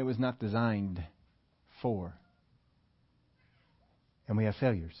something it was not designed for. And we have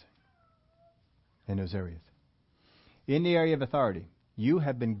failures in those areas. In the area of authority, you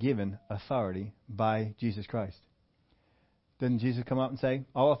have been given authority by Jesus Christ. Didn't Jesus come out and say,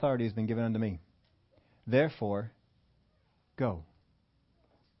 all authority has been given unto me. Therefore, go.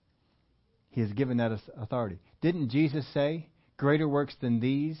 He has given that authority. Didn't Jesus say, greater works than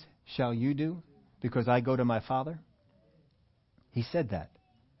these shall you do, because I go to my Father? He said that.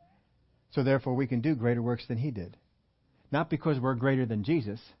 So therefore we can do greater works than he did. Not because we're greater than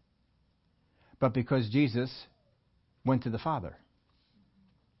Jesus, but because Jesus went to the Father.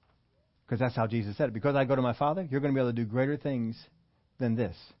 Because that's how Jesus said it. Because I go to my Father, you're going to be able to do greater things than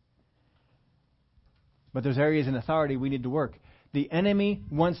this. But there's areas in authority we need to work. The enemy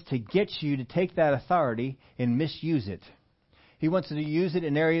wants to get you to take that authority and misuse it. He wants to use it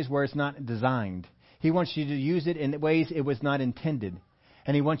in areas where it's not designed. He wants you to use it in ways it was not intended.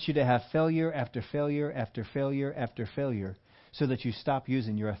 And he wants you to have failure after failure after failure after failure so that you stop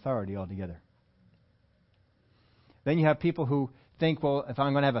using your authority altogether. Then you have people who think, well, if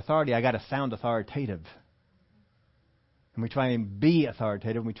I'm going to have authority, I got to sound authoritative. And we try and be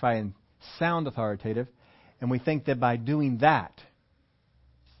authoritative, and we try and sound authoritative, and we think that by doing that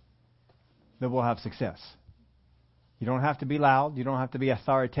we'll have success. You don't have to be loud. You don't have to be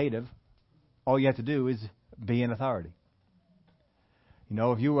authoritative. All you have to do is be in authority. You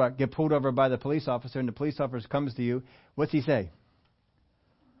know, if you get pulled over by the police officer and the police officer comes to you, what's he say?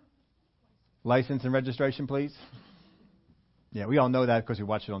 License and registration, please. Yeah, we all know that because we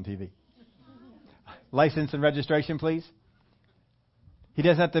watch it on TV. License and registration, please. He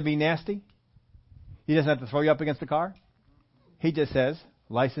doesn't have to be nasty. He doesn't have to throw you up against the car. He just says,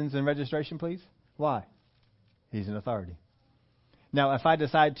 license and registration, please. Why? He's an authority. Now, if I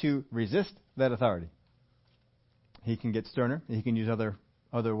decide to resist that authority, he can get sterner. He can use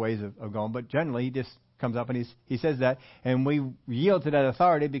other ways of going. But generally, he just comes up and he says that. And we yield to that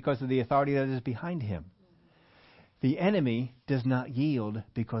authority because of the authority that is behind him. The enemy does not yield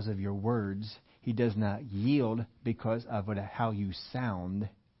because of your words. He does not yield because of how you sound.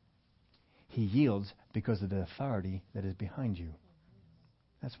 He yields because of the authority that is behind you.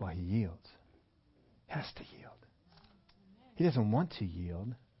 That's why he yields. He has to yield. He doesn't want to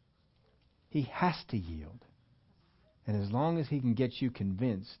yield. He has to yield. And as long as he can get you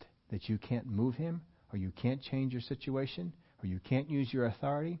convinced that you can't move him, or you can't change your situation, or you can't use your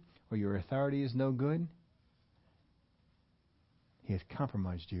authority, or your authority is no good, he has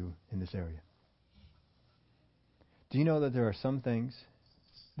compromised you in this area. Do you know that there are some things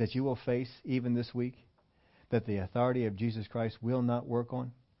that you will face even this week that the authority of Jesus Christ will not work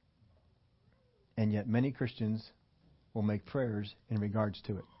on? And yet many Christians will make prayers in regards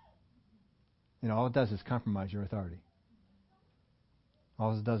to it. And all it does is compromise your authority.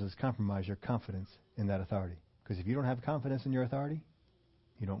 All it does is compromise your confidence in that authority. Because if you don't have confidence in your authority,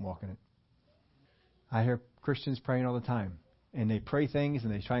 you don't walk in it. I hear Christians praying all the time. And they pray things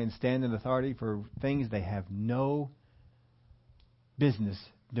and they try and stand in authority for things they have no business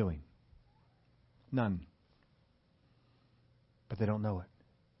doing. None. But they don't know it.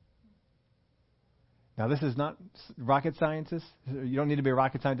 Now, this is not rocket scientists. You don't need to be a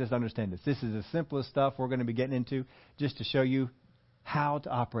rocket scientist to understand this. This is the simplest stuff we're going to be getting into just to show you how to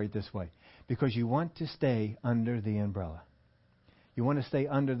operate this way. Because you want to stay under the umbrella. You want to stay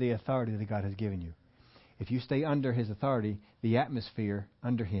under the authority that God has given you. If you stay under His authority, the atmosphere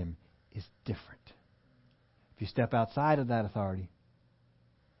under Him is different. If you step outside of that authority,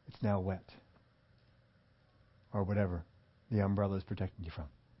 it's now wet. Or whatever the umbrella is protecting you from.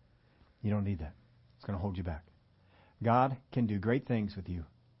 You don't need that. It's going to hold you back. God can do great things with you.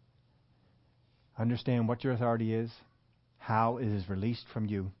 Understand what your authority is, how it is released from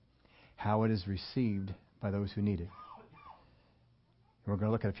you, how it is received by those who need it. And we're going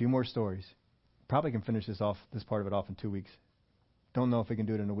to look at a few more stories. Probably can finish this part of it off in 2 weeks. Don't know if we can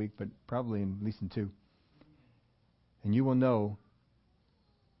do it in a week, but probably at least in 2. And you will know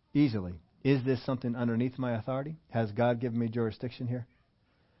easily, is this something underneath my authority? Has God given me jurisdiction here?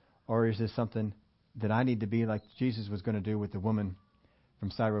 Or is this something that I need to be like Jesus was going to do with the woman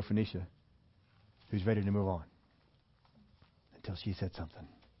from Syrophoenicia who's ready to move on? Until she said something.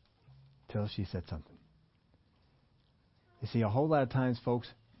 You see, a whole lot of times, folks,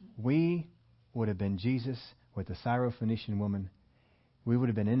 we would have been Jesus with the Syrophoenician woman. We would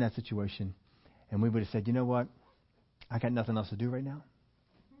have been in that situation, and we would have said, you know what? I got nothing else to do right now.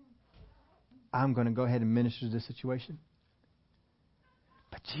 I'm going to go ahead and minister to this situation.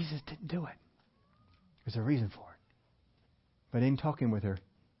 But Jesus didn't do it. There's a reason for it. But in talking with her,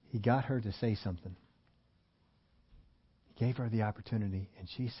 He got her to say something. He gave her the opportunity, and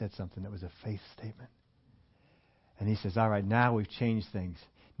she said something that was a faith statement. And He says, all right, now we've changed things.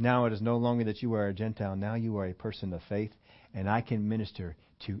 Now it is no longer that you are a Gentile. Now you are a person of faith, and I can minister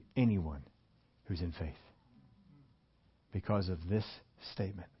to anyone who's in faith because of this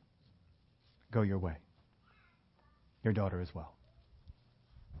statement. Go your way. Your daughter as well.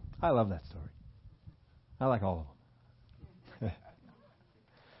 I love that story. I like all of them.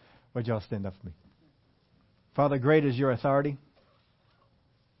 Would y'all stand up for me? Father, great is your authority.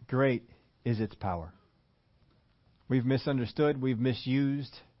 Great is its power. We've misunderstood. We've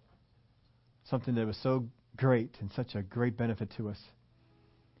misused something that was so great and such a great benefit to us.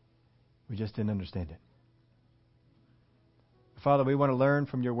 We just didn't understand it. Father, we want to learn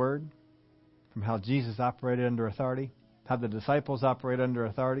from your word, from how Jesus operated under authority, how the disciples operate under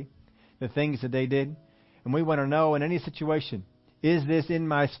authority, the things that they did. And we want to know in any situation, is this in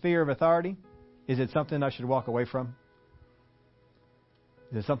my sphere of authority? Is it something I should walk away from?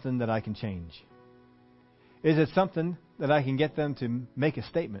 Is it something that I can change? Is it something that I can get them to make a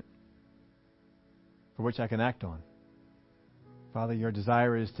statement for which I can act on? Father, your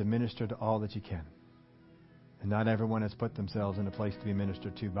desire is to minister to all that you can. And not everyone has put themselves in a place to be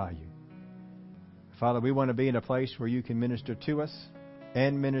ministered to by you. Father, we want to be in a place where you can minister to us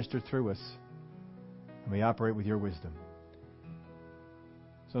and minister through us. And we operate with your wisdom.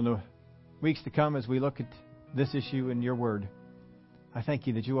 So in the weeks to come, as we look at this issue in your word, I thank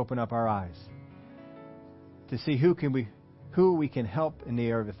you that you open up our eyes to see who we can help in the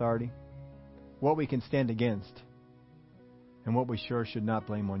area of authority, what we can stand against, and what we sure should not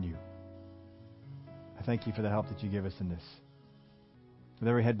blame on you. I thank you for the help that you give us in this. With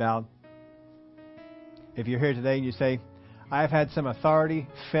every head bowed, if you're here today and you say, I've had some authority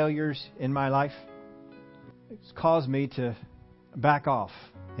failures in my life, it's caused me to back off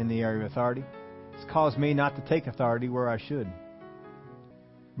in the area of authority. It's caused me not to take authority where I should.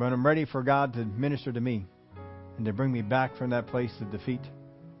 But I'm ready for God to minister to me and to bring me back from that place of defeat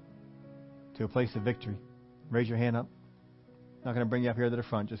to a place of victory. Raise your hand up. Not going to bring you up here to the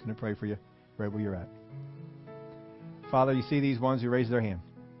front. Just going to pray for you right where you're at. Father, you see these ones who raise their hand.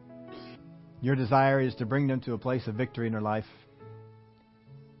 Your desire is to bring them to a place of victory in their life.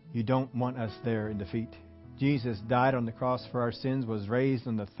 You don't want us there in defeat. Jesus died on the cross for our sins, was raised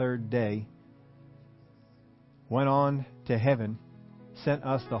on the third day, went on to heaven, sent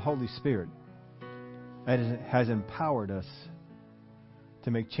us the Holy Spirit, and has empowered us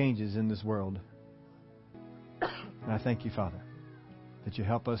to make changes in this world. And I thank you, Father, that you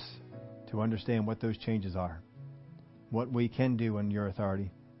help us to understand what those changes are, what we can do in your authority,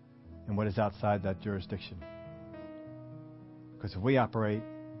 and what is outside that jurisdiction. Because if we operate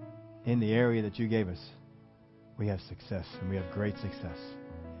in the area that you gave us, we have success, and we have great success.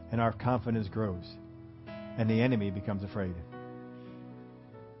 And our confidence grows, and the enemy becomes afraid.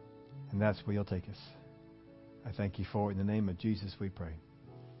 And that's where you'll take us. I thank you for it. In the name of Jesus, we pray.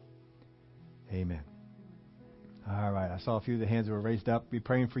 Amen. All right. I saw a few of the hands that were raised up. Be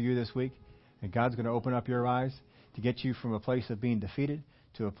praying for you this week. And God's going to open up your eyes to get you from a place of being defeated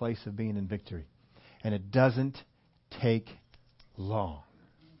to a place of being in victory. And it doesn't take long.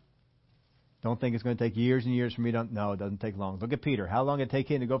 Don't think it's going to take years and years for me to... No, it doesn't take long. Look at Peter. How long did it take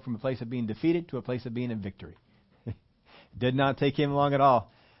him to go from a place of being defeated to a place of being in victory? It did not take him long at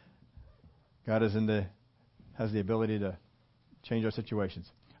all. God has the ability to change our situations.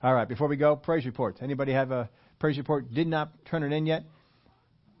 All right, before we go, praise reports. Anybody have a praise report? Did not turn it in yet?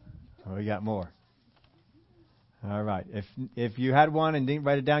 Oh, we got more. All right. If you had one and didn't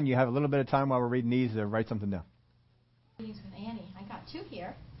write it down, you have a little bit of time while we're reading these to write something down. Meetings with Annie. I got two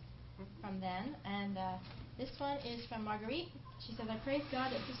here from then, and this one is from Marguerite. She says, I praise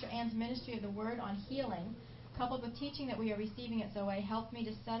God that Sister Ann's ministry of the Word on healing, coupled with teaching that we are receiving at Zoe, helped me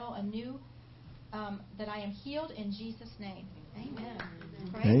to settle anew that I am healed in Jesus' name. Amen.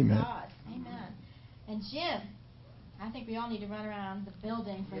 Praise Amen. God. Amen. And Jim, I think we all need to run around the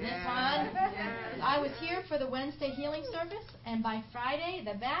building for this one. I was here for the Wednesday healing service, and by Friday,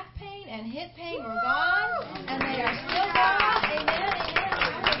 the back pain and hip pain were gone, and they are still gone. Amen, amen.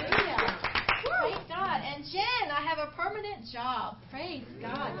 Hallelujah. Praise God. And Jen, I have a permanent job. Praise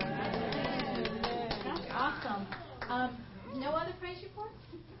God. That's awesome. No other praise reports?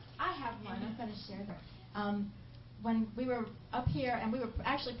 I have one. I'm going to share that. When we were up here, and we were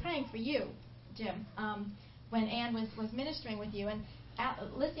actually praying for you, Jim, when Ann was ministering with you, and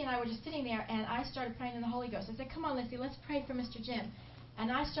Lissy and I were just sitting there, and I started praying in the Holy Ghost. I said, come on, Lissy, let's pray for Mr. Jim.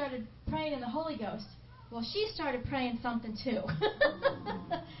 And I started praying in the Holy Ghost. Well, she started praying something, too.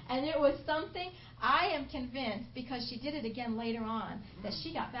 And it was something, I am convinced, because she did it again later on, that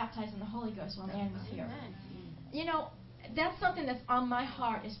she got baptized in the Holy Ghost while Ann was here. You know, that's something that's on my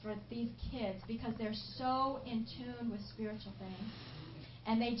heart, is for these kids, because they're so in tune with spiritual things.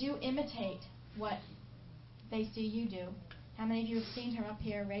 And they do imitate what they see you do. How many of you have seen her up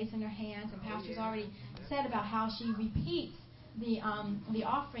here raising her hands? And Pastor's already said about how she repeats the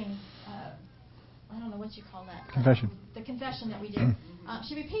offering, I don't know what you call that. Confession. The confession that we do.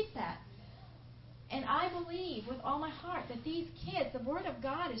 She repeats that. And I believe with all my heart that these kids, the Word of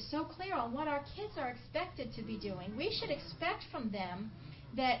God is so clear on what our kids are expected to be doing. We should expect from them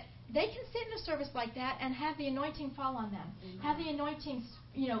that they can sit in a service like that and have the anointing fall on them. Have the anointing,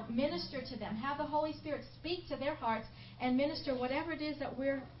 minister to them. Have the Holy Spirit speak to their hearts and minister whatever it is that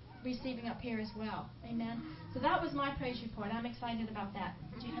we're receiving up here as well. Amen. So that was my praise report. I'm excited about that.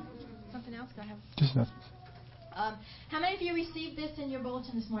 Do you have something else? Go ahead. Just nothing. How many of you received this in your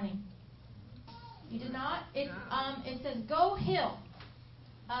bulletin this morning? You did not? It says, Go Hill.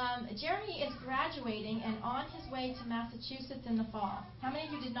 Jeremy is graduating and on his way to Massachusetts in the fall. How many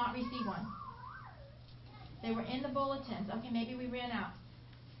of you did not receive one? They were in the bulletins. Okay, maybe we ran out.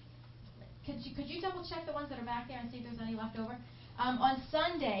 Could you double check the ones that are back there and see if there's any left over? On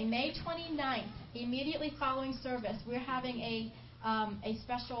Sunday, May 29th, immediately following service, we're having a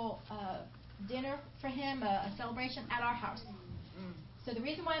special dinner for him, a celebration at our house. So the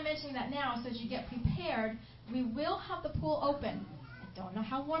reason why I'm mentioning that now is so as you get prepared, we will have the pool open. I don't know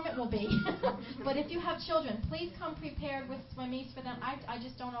how warm it will be, but if you have children, please come prepared with swimmies for them. I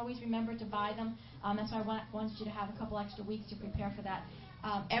just don't always remember to buy them. That's why I wanted you to have a couple extra weeks to prepare for that.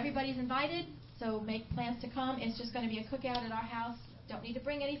 Everybody's invited, so make plans to come. It's just going to be a cookout at our house. Don't need to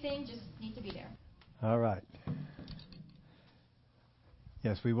bring anything, just need to be there. All right.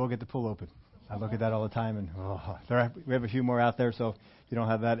 Yes, we will get the pool open. I look at that all the time, and we have a few more out there, so you don't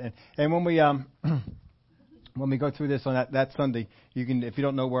have that. And when we when we go through this on that Sunday, you can, if you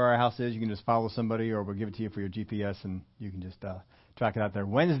don't know where our house is, you can just follow somebody, or we'll give it to you for your GPS, and you can just track it out there.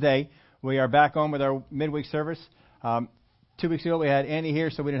 Wednesday, we are back on with our midweek service. 2 weeks ago, we had Annie here,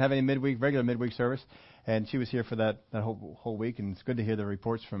 so we didn't have any regular midweek service, and she was here for that whole week, and it's good to hear the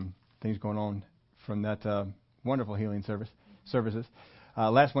reports from things going on from that wonderful healing services.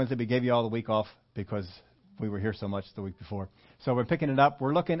 Last Wednesday, we gave you all the week off because we were here so much the week before. So we're picking it up.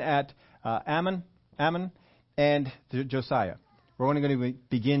 We're looking at Ammon, and Josiah. We're only going to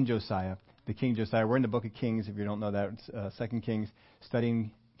begin Josiah, the King Josiah. We're in the book of Kings, if you don't know that. It's 2 Kings,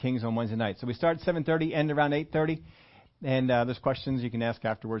 studying Kings on Wednesday night. So we start at 7:30, end around 8:30. And there's questions you can ask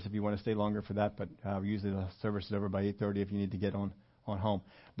afterwards if you want to stay longer for that. But usually the service is over by 8:30 if you need to get on home.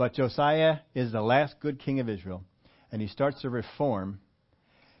 But Josiah is the last good king of Israel. And he starts to reform.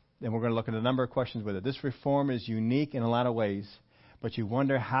 And we're going to look at a number of questions with it. This reform is unique in a lot of ways, but you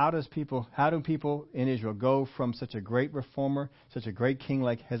wonder how do people in Israel go from such a great reformer, such a great king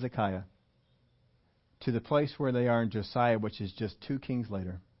like Hezekiah, to the place where they are in Josiah, which is just 2 kings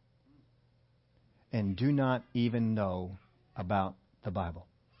later, and do not even know about the Bible.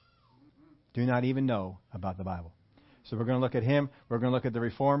 Do not even know about the Bible. So we're going to look at him. We're going to look at the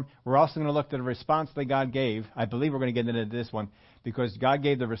reform. We're also going to look at the response that God gave. I believe we're going to get into this one because God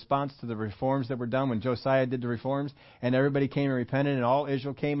gave the response to the reforms that were done when Josiah did the reforms, and everybody came and repented, and all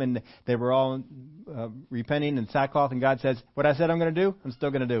Israel came, and they were all repenting in sackcloth, and God says, what I said I'm going to do, I'm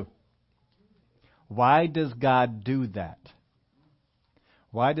still going to do. Why does God do that?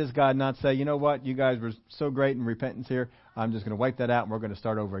 Why does God not say, you know what, you guys were so great in repentance here, I'm just going to wipe that out and we're going to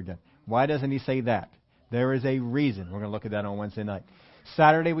start over again? Why doesn't he say that? There is a reason. We're going to look at that on Wednesday night.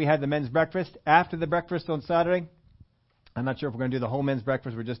 Saturday, we had the men's breakfast. After the breakfast on Saturday, I'm not sure if we're going to do the whole men's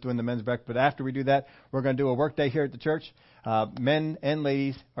breakfast. We're just doing the men's breakfast. But after we do that, we're going to do a work day here at the church. Men and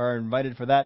ladies are invited for that.